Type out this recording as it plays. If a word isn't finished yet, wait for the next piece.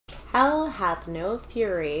Hell hath no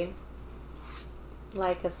fury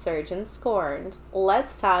like a surgeon scorned.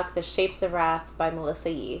 Let's talk The Shapes of Wrath by Melissa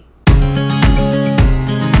Yee.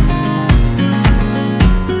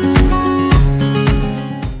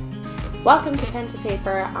 Welcome to Pen to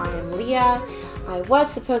Paper. I am Leah. I was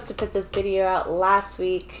supposed to put this video out last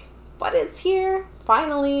week, but it's here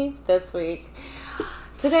finally this week.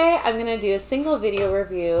 Today I'm going to do a single video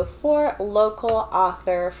review for local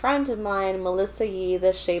author friend of mine, Melissa Yee,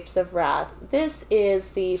 The Shapes of Wrath. This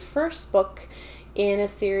is the first book in a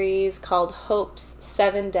series called Hope's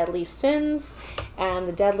 7 Deadly Sins, and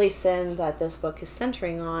the deadly sin that this book is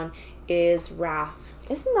centering on is wrath.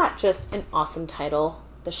 Isn't that just an awesome title?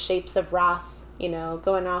 The Shapes of Wrath, you know,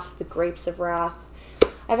 going off the grapes of wrath.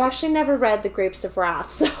 I've actually never read The Grapes of Wrath,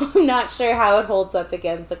 so I'm not sure how it holds up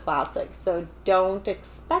against the classics, so don't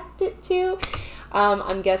expect it to.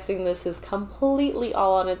 I'm guessing this is completely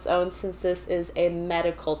all on its own since this is a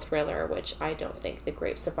medical thriller, which I don't think The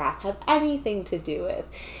Grapes of Wrath have anything to do with.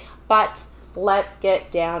 But let's get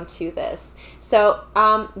down to this. So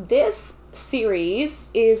this series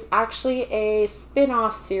is actually a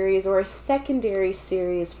spin-off series or a secondary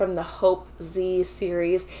series from the Hope Cze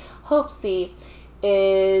series. Hope Cze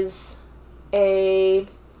is I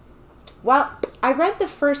read the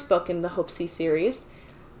first book in the Hope Cze series,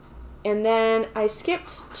 and then I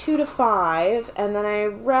skipped 2 to 5, and then I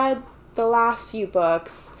read the last few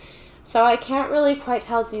books, so I can't really quite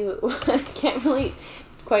tell you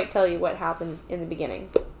what happens in the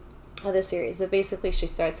beginning of the series. But basically she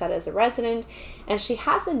starts out as a resident, and she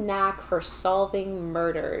has a knack for solving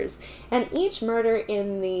murders, and each murder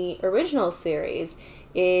in the original series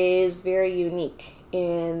is very unique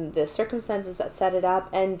in the circumstances that set it up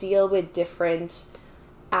and deal with different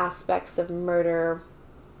aspects of murder.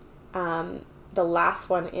 The last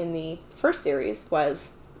one in the first series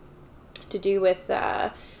was to do with,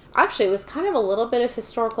 actually it was kind of a little bit of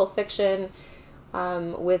historical fiction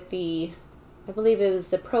with the, I believe it was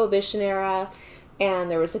the Prohibition era,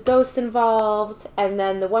 and there was a ghost involved, and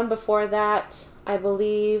then the one before that I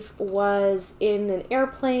believe was in an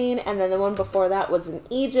airplane, and then the one before that was in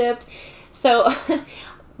Egypt. So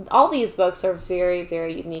all these books are very,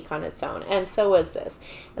 very unique on its own, and so is this.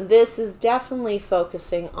 This is definitely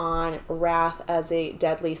focusing on wrath as a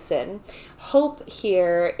deadly sin. Hope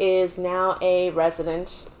here is now a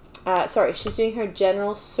resident. She's doing her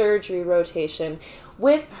general surgery rotation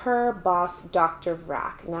with her boss, Dr.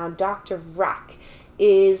 Vrack. Now, Dr. Vrack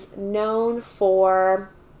is known for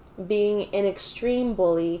being an extreme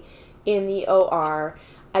bully in the OR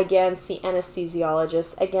against the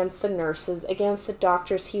anesthesiologists, against the nurses, against the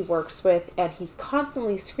doctors he works with, and he's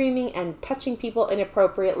constantly screaming and touching people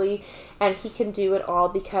inappropriately, and he can do it all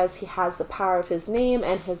because he has the power of his name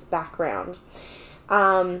and his background.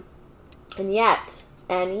 And yet,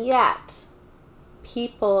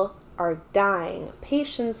 people are dying.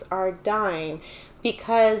 Patients are dying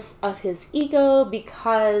because of his ego,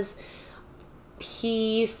 because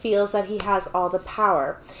he feels that he has all the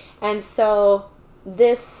power. And so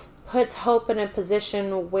this puts Hope in a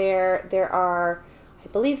position where I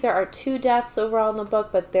believe there are 2 deaths overall in the book,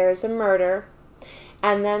 but there's a murder,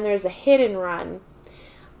 and then there's a hit and run,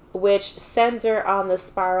 which sends her on the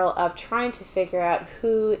spiral of trying to figure out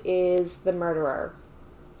who is the murderer.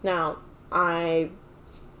 Now,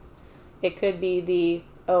 it could be the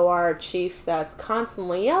OR chief that's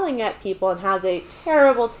constantly yelling at people and has a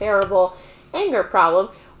terrible, terrible anger problem,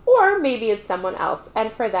 or maybe it's someone else,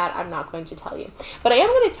 and for that I'm not going to tell you. But I am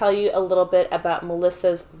going to tell you a little bit about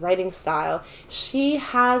Melissa's writing style. She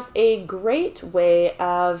has a great way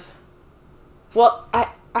of, well,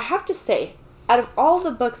 I have to say, out of all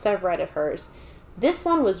the books I've read of hers, this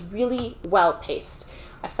one was really well paced.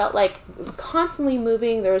 I felt like it was constantly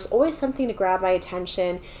moving. There was always something to grab my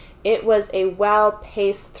attention. It was a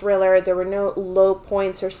well-paced thriller. There were no low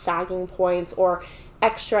points or sagging points or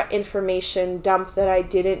extra information dump that I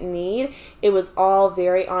didn't need. It was all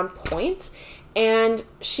very on point. And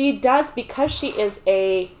she does, because she is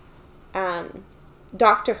a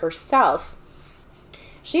doctor herself,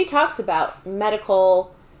 she talks about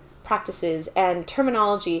medical practices and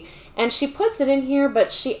terminology, and she puts it in here,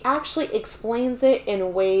 but she actually explains it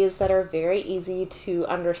in ways that are very easy to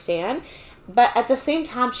understand. But at the same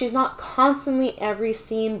time, she's not constantly every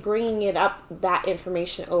scene bringing it up, that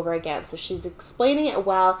information over again. So she's explaining it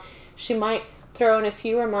well. She might throw in a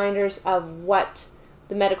few reminders of what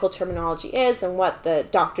the medical terminology is and what the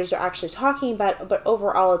doctors are actually talking about, but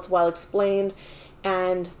overall it's well explained,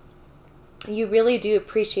 and you really do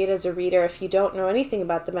appreciate as a reader, if you don't know anything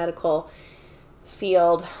about the medical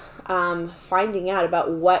field, finding out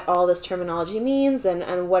about what all this terminology means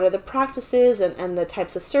and what are the practices and the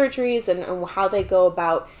types of surgeries and how they go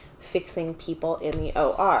about fixing people in the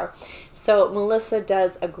OR. So Melissa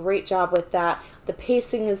does a great job with that. The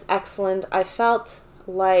pacing is excellent. I felt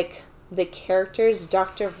like the characters,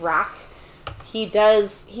 Dr. Vrack, he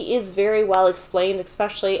is very well explained,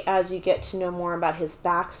 especially as you get to know more about his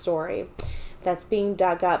backstory that's being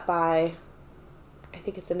dug up by, I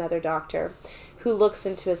think it's another doctor, who looks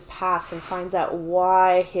into his past and finds out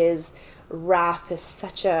why his wrath is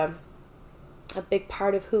such a big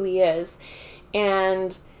part of who he is.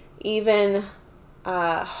 And even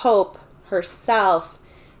Hope herself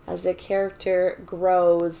as a character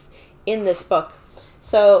grows in this book.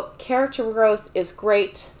 So character growth is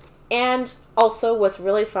great. And also what's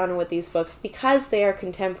really fun with these books, because they are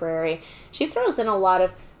contemporary, she throws in a lot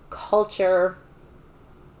of culture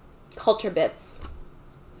bits.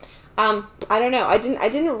 I don't know. I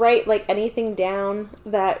didn't write like anything down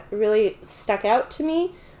that really stuck out to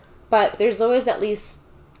me, but there's always at least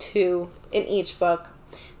 2 in each book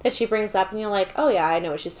that she brings up and you're like, oh yeah, I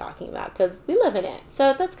know what she's talking about because we live in it.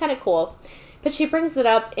 So that's kind of cool. But she brings it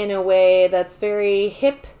up in a way that's very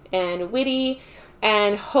hip and witty,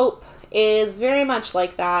 and Hope is very much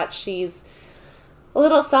like that. She's a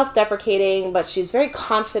little self-deprecating, but she's very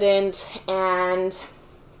confident, and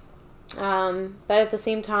but at the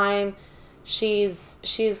same time she's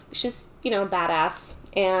badass,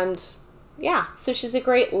 and yeah, so she's a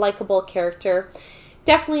great likable character.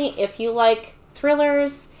 Definitely, if you like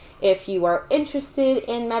thrillers, if you are interested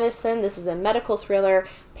in medicine, this is a medical thriller,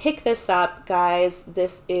 pick this up, guys.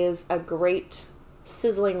 This is a great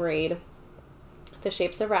sizzling read. The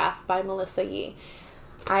Shapes of Wrath by Melissa Yee.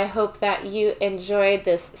 I hope that you enjoyed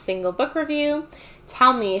this single book review.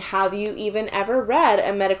 Tell me, have you even ever read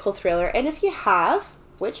a medical thriller? And if you have,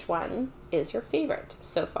 which one is your favorite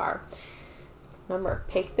so far? Remember,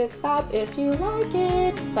 pick this up if you like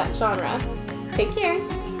it, that genre. Take care.